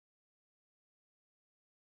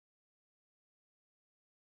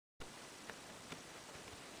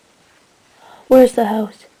Where's the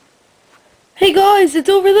house? Hey guys, it's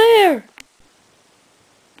over there!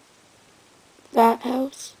 That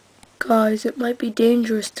house? Guys, it might be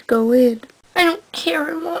dangerous to go in. I don't care,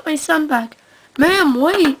 I want my son back. Ma'am,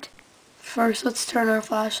 wait! First, let's turn our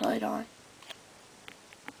flashlight on.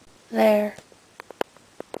 There.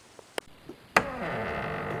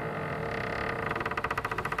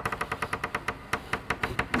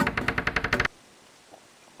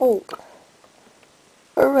 Oh.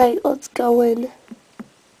 Alright, let's go in.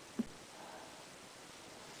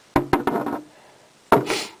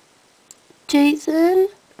 Jason?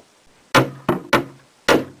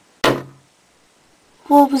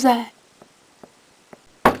 What was that?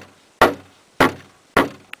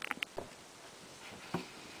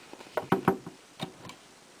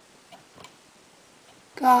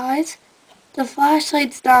 Guys, the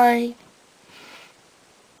flashlight's dying.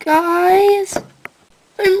 Guys,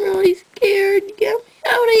 I'm really scared. Get me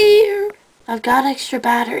out of here. I've got extra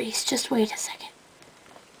batteries. Just wait a second.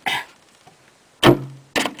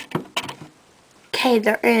 Okay,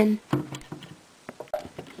 they're in.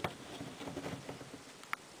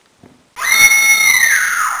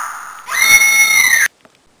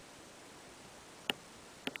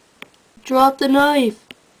 Drop the knife.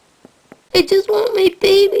 I just want my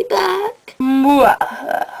baby back.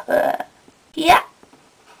 Yeah.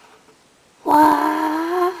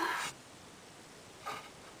 Wow.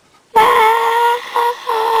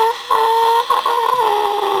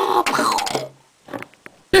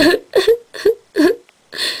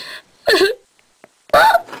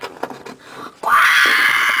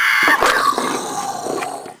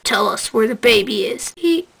 Tell us where the baby is.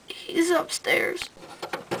 He's upstairs.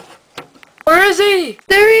 Where is he?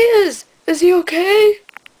 There he is. Is he okay?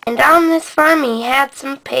 And on this farm he had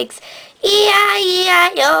some pigs.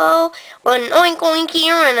 E-I-E-I-O. An oink oink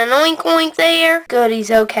here and an oink oink there. Good,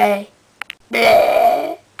 he's okay.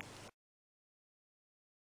 Bleh.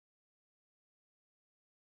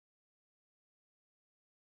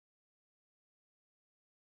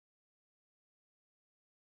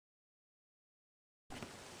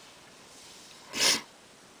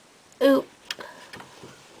 Ooh.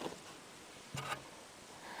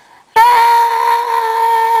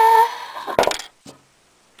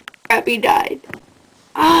 He died.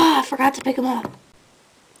 I forgot to pick him up.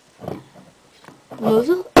 Move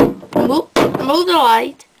the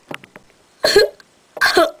light.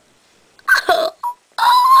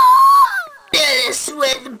 This is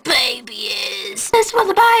where the baby is. This is where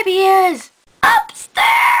the baby is.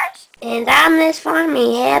 Upstairs. And on this farm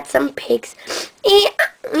he had some pigs.